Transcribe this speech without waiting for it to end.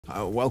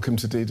Welcome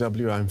to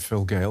DW. I'm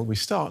Phil Gale. We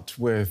start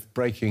with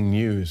breaking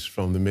news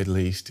from the Middle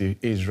East.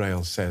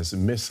 Israel says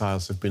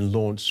missiles have been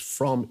launched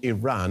from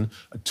Iran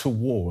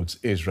towards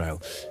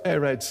Israel.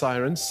 Air raid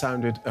sirens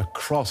sounded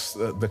across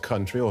the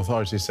country.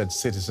 Authorities said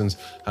citizens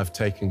have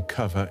taken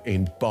cover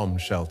in bomb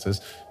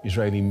shelters.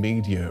 Israeli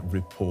media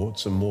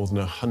reports more than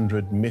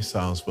 100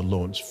 missiles were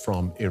launched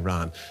from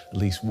Iran. At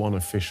least one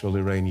official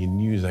Iranian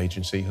news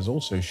agency has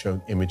also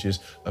shown images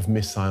of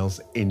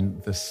missiles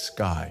in the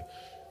sky.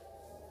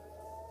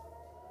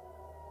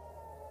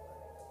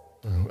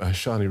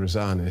 Shani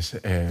Razanis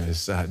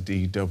is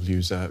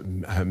DW's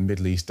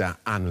Middle East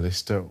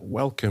analyst.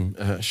 Welcome,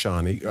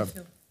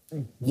 Shani.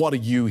 What are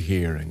you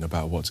hearing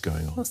about what's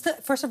going on? Well,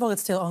 first of all,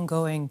 it's still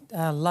ongoing.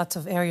 Lots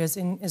of areas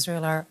in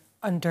Israel are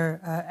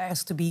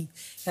asked to be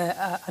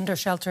under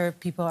shelter.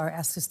 People are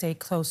asked to stay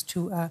close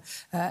to,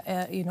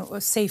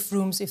 safe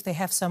rooms if they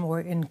have some, or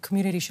in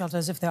community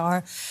shelters if there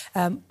are.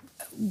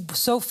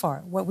 So far,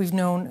 what we've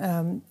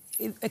known,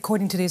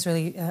 according to the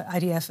Israeli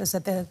IDF, is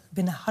that there have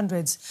been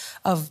hundreds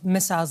of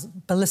missiles,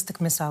 ballistic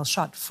missiles,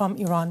 shot from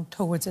Iran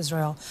towards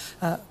Israel,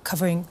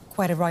 covering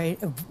quite a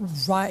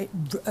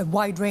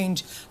wide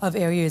range of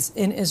areas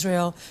in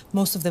Israel.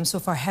 Most of them so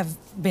far have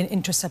been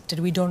intercepted.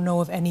 We don't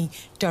know of any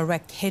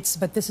direct hits,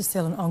 but this is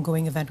still an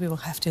ongoing event. We will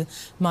have to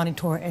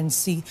monitor and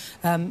see.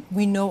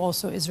 We know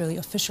also Israeli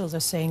officials are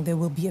saying there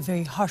will be a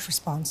very harsh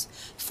response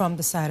from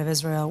the side of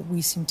Israel.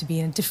 We seem to be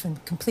in a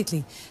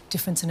completely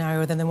different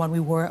scenario than the one we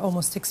were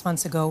almost 6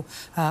 months ago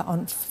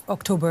on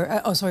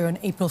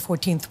April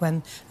 14th,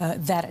 when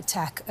that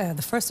attack,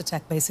 the first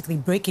attack, basically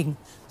breaking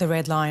the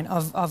red line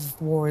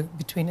of war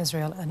between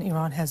Israel and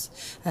Iran, has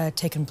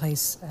taken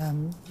place.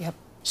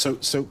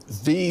 So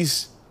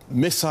these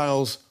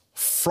missiles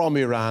from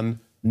Iran,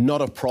 not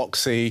a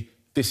proxy.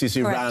 This is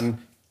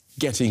Iran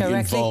getting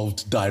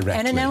involved directly.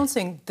 And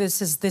announcing this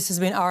has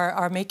been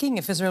our making.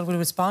 If Israel will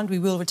respond, we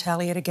will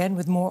retaliate again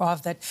with more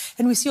of that.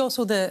 And we see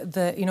also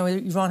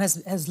Iran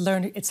has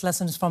learned its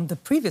lessons from the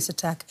previous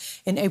attack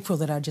in April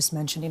that I just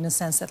mentioned, in the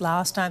sense that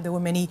last time there were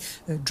many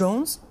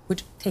drones,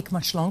 which take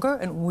much longer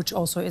and which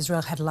also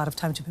Israel had a lot of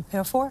time to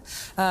prepare for.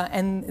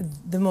 And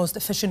the most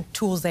efficient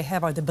tools they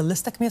have are the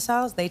ballistic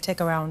missiles. They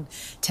take around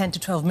 10 to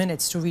 12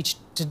 minutes to reach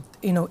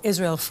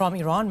Israel from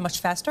Iran, much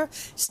faster.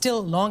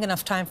 Still long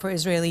enough time for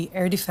Israeli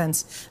air defense.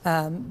 They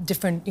have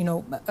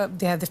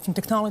different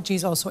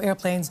technologies, also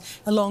airplanes,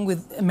 along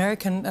with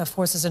American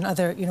forces and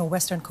other,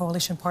 Western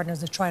coalition partners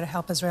that try to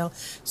help Israel.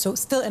 So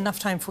still enough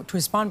time to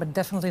respond, but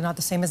definitely not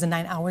the same as the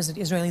 9 hours that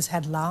Israelis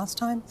had last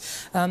time.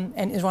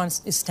 And Iran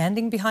is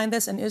standing behind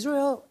this. And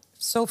Israel,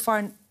 so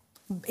far,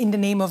 in the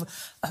name of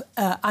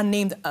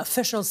unnamed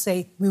officials,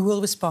 say we will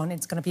respond.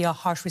 It's going to be a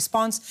harsh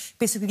response,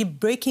 basically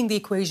breaking the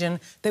equation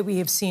that we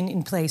have seen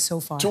in place so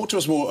far. Talk to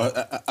us more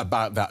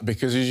about that,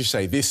 because, as you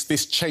say,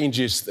 this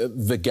changes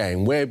the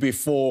game. Where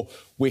before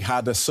we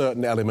had a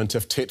certain element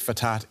of tit for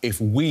tat.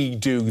 If we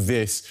do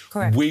this,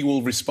 we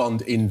will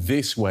respond in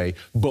this way,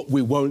 but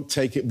we won't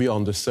take it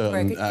beyond a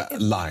certain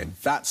line.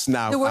 That's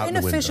now out the window. There were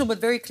unofficial but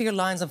very clear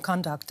lines of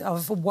conduct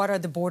of what are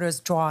the borders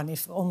drawn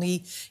if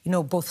only,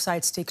 both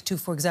sides stick to,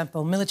 for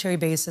example, military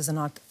bases and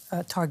not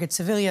target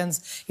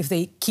civilians, if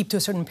they keep to a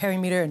certain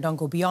perimeter and don't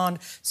go beyond,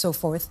 so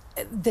forth.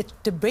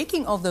 The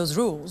breaking of those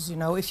rules,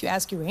 if you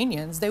ask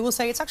Iranians, they will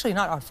say it's actually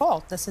not our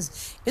fault. This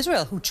is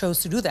Israel who chose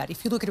to do that.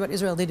 If you look at what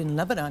Israel did in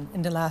Lebanon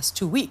in the last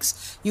 2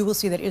 weeks, you will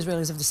see that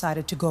Israelis have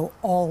decided to go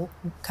all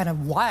kind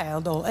of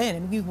wild, all in,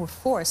 and we were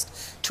forced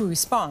to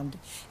respond.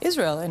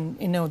 Israel, and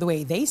the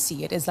way they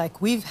see it, is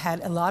like we've had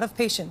a lot of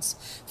patience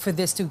for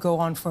this to go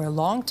on for a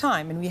long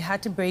time, and we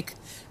had to break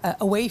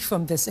away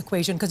from this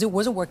equation because it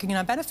wasn't working in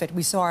our benefit.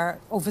 We saw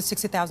over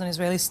 60,000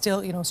 Israelis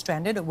still,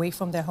 stranded away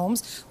from their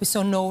homes. We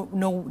saw no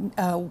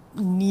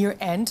near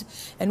end,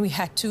 and we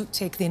had to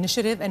take the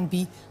initiative and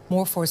be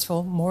more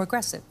forceful, more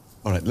aggressive.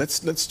 All right,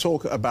 let's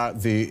talk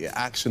about the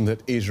action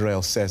that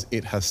Israel says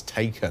it has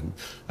taken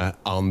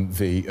on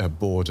the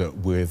border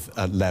with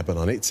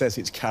Lebanon. It says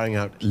it's carrying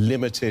out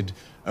limited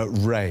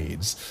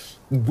raids,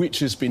 which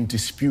has been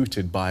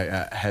disputed by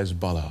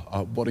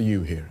Hezbollah. What are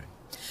you hearing?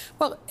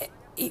 Well,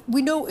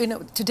 we know,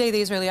 today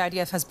the Israeli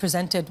IDF has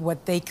presented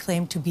what they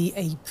claim to be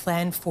a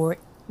plan for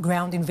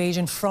ground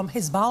invasion from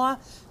Hezbollah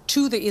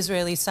to the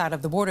Israeli side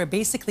of the border,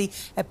 basically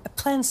a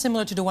plan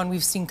similar to the one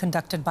we've seen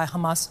conducted by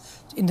Hamas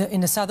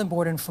in the southern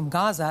border and from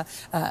Gaza,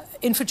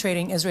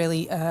 infiltrating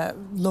Israeli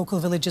local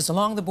villages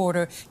along the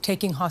border,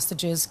 taking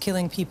hostages,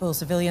 killing people,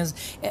 civilians.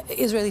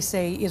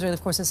 Israeli,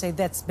 of course, say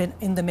that's been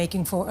in the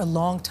making for a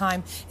long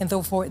time, and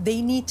therefore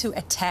they need to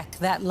attack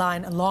that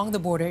line along the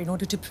border in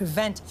order to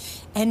prevent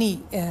any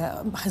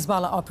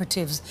Hezbollah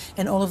operatives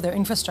and all of their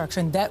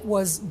infrastructure. And that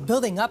was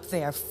building up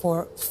there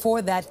for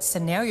that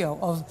scenario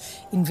of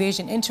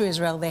invasion into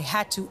Israel. They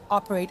had to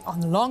operate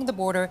along the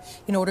border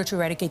in order to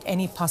eradicate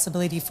any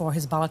possibility for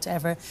Hezbollah to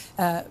ever,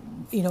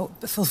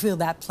 fulfill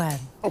that plan.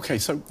 OK,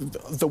 so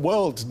the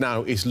world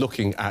now is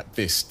looking at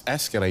this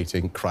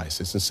escalating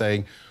crisis and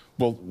saying,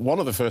 well, one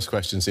of the first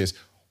questions is,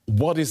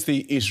 what is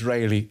the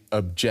Israeli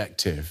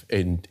objective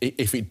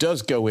if it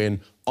does go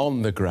in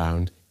on the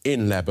ground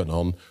in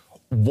Lebanon.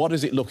 What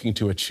is it looking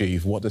to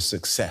achieve? What does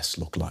success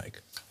look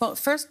like? Well,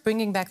 first,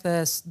 bringing back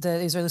the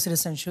Israeli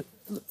citizens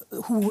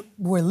who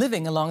were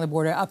living along the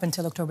border up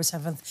until October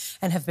 7th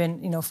and have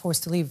been,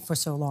 forced to leave for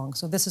so long.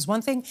 So this is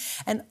one thing.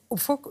 And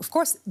of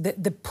course,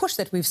 the push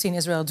that we've seen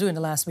Israel do in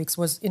the last weeks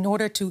was in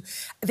order to...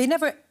 They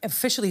never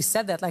officially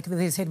said that like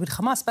they said with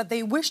Hamas, but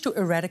they wish to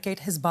eradicate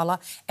Hezbollah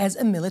as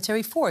a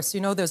military force.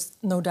 There's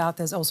no doubt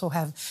there's also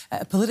have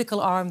a political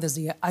arm, there's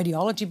the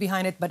ideology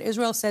behind it, but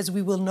Israel says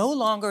we will no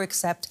longer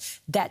accept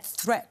that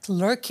threat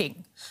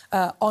lurking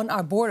on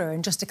our border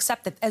and just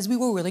accept it as we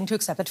were willing to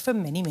accept it for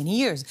many, many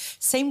years.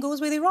 Same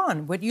goes with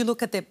Iran. When you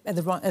look at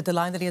the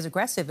line that is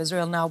aggressive,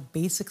 Israel now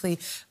basically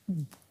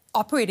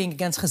operating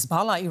against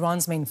Hezbollah,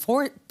 Iran's main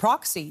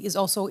proxy, is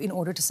also in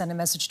order to send a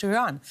message to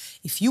Iran.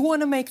 If you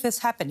want to make this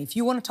happen, if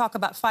you want to talk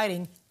about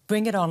fighting,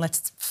 bring it on.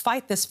 Let's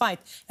fight this fight,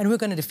 and we're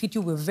going to defeat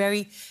you. We're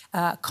very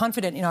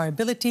confident in our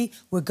ability.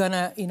 We're going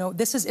to,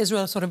 this is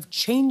Israel sort of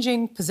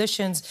changing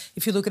positions.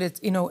 If you look at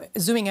it,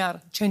 zooming out,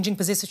 changing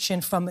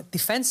position from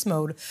defense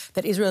mode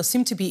that Israel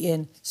seemed to be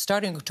in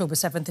starting October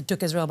 7th. It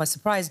took Israel by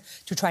surprise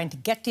to trying to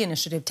get the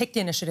initiative, take the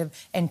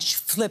initiative, and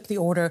flip the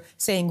order,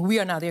 saying we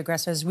are now the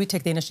aggressors, we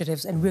take the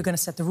initiatives, and we're going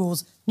to set the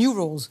rules, new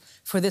rules,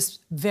 for this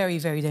very,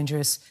 very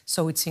dangerous,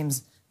 so it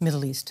seems,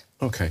 Middle East.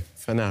 OK,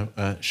 for now,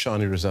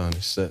 Shani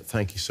Razanis,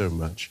 thank you so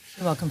much.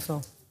 You're welcome,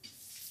 Phil.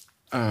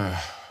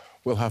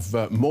 We'll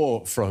have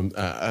more from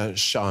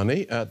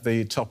Shani at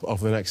the top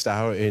of the next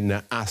hour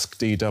in Ask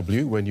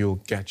DW, when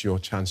you'll get your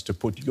chance to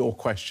put your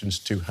questions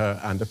to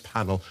her and a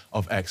panel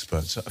of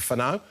experts. For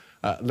now,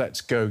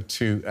 let's go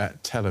to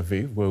Tel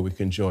Aviv, where we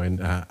can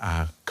join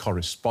our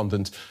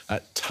correspondent,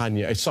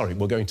 Tanya...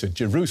 we're going to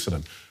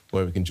Jerusalem,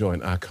 where we can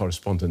join our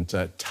correspondent,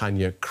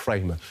 Tanya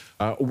Kramer.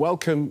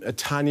 Welcome,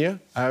 Tanya.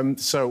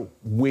 So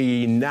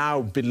we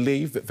now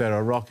believe that there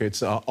are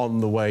rockets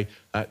on the way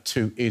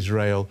to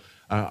Israel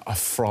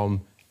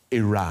from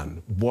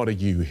Iran. What are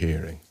you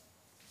hearing?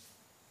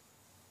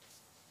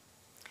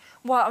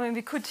 Well, I mean,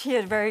 we could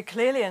hear it very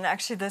clearly, and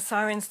actually the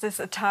sirens, this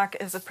attack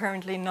is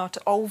apparently not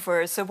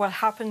over. So what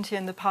happened here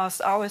in the past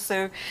hour,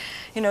 so,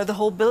 the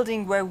whole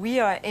building where we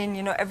are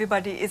in,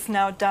 everybody is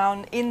now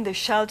down in the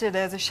shelter.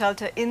 There's a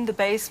shelter in the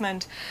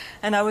basement.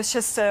 And I was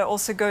just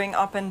also going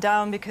up and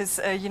down because,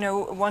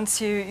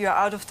 once you're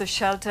out of the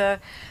shelter,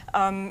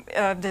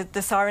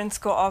 the sirens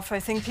go off.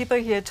 I think people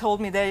here told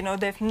me that,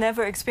 they've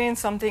never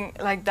experienced something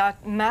like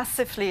that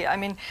massively. I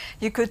mean,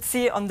 you could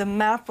see on the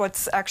map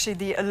what's actually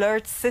the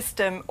alert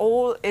system.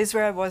 All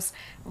Israel was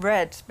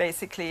red,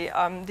 basically.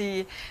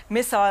 The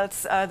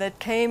missiles that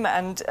came,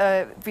 and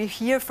we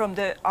hear from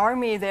the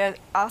army, they're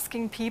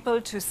asking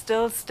people to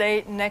still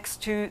stay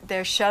next to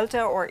their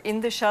shelter or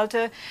in the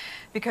shelter,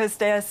 because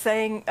they are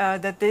saying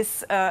that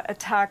this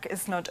attack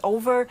is not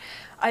over.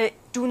 I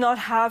do not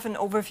have an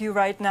overview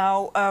right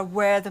now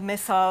where the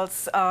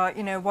missiles,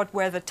 what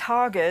were the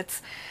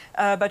targets,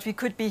 but we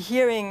could be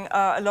hearing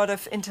a lot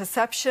of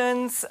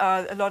interceptions,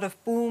 a lot of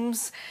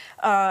booms.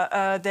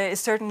 There is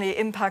certainly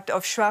impact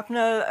of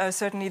shrapnel.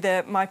 Certainly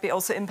there might be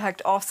also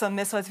impact of some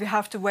missiles. We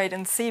have to wait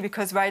and see,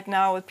 because right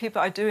now what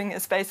people are doing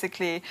is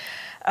basically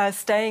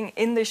staying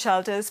in the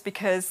shelters,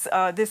 because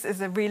this is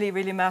a really,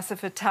 really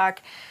massive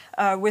attack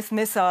with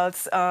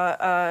missiles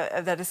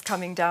that is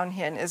coming down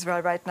here in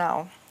Israel right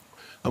now.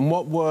 And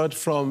what word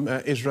from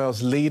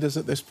Israel's leaders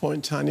at this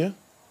point, Tanya?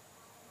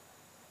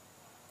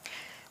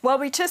 Well,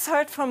 we just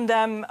heard from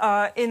them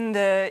in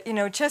the,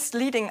 just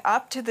leading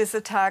up to this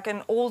attack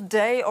and all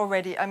day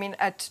already. I mean,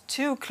 at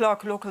 2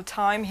 o'clock local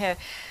time here,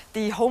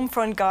 the home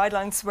front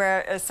guidelines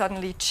were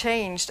suddenly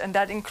changed, and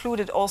that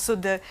included also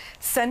the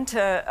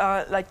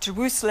center, like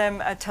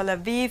Jerusalem, Tel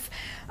Aviv.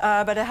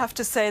 But I have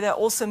to say there are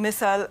also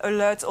missile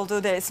alerts, although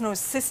there is no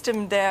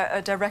system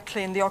there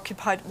directly in the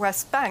occupied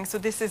West Bank. So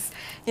this is,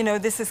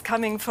 this is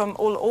coming from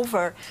all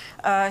over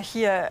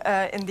here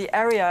in the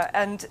area.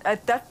 And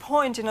at that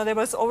point, there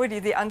was already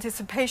the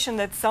anticipation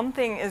that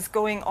something is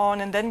going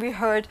on. And then we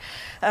heard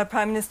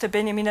Prime Minister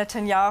Benjamin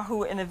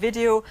Netanyahu in a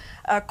video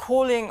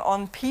calling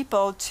on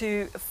people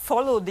to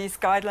follow these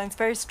guidelines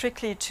very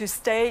strictly, to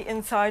stay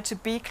inside, to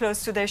be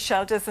close to their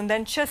shelters. And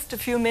then just a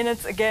few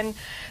minutes again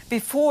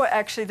before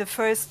actually the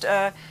first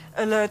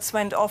alerts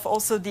went off,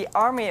 also the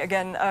army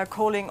again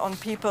calling on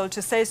people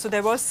to stay. So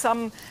there was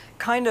some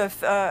kind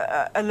of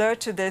alert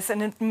to this,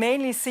 and it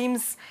mainly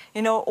seems,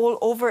 all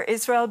over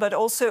Israel, but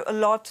also a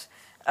lot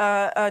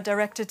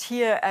directed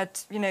here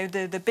at,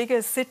 the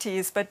bigger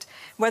cities. But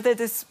whether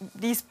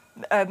these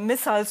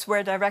missiles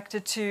were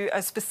directed to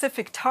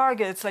specific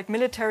targets, like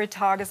military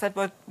targets, that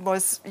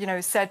was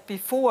said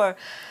before.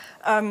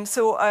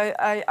 So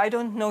I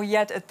don't know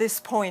yet at this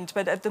point,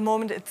 but at the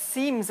moment it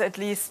seems, at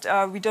least,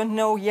 we don't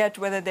know yet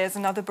whether there's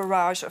another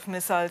barrage of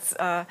missiles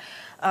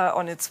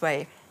on its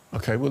way.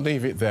 OK, we'll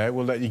leave it there.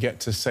 We'll let you get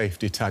to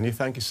safety, Tanya.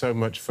 Thank you so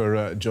much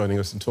for joining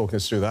us and talking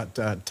us through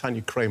that.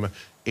 Tanya Kramer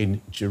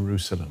in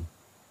Jerusalem.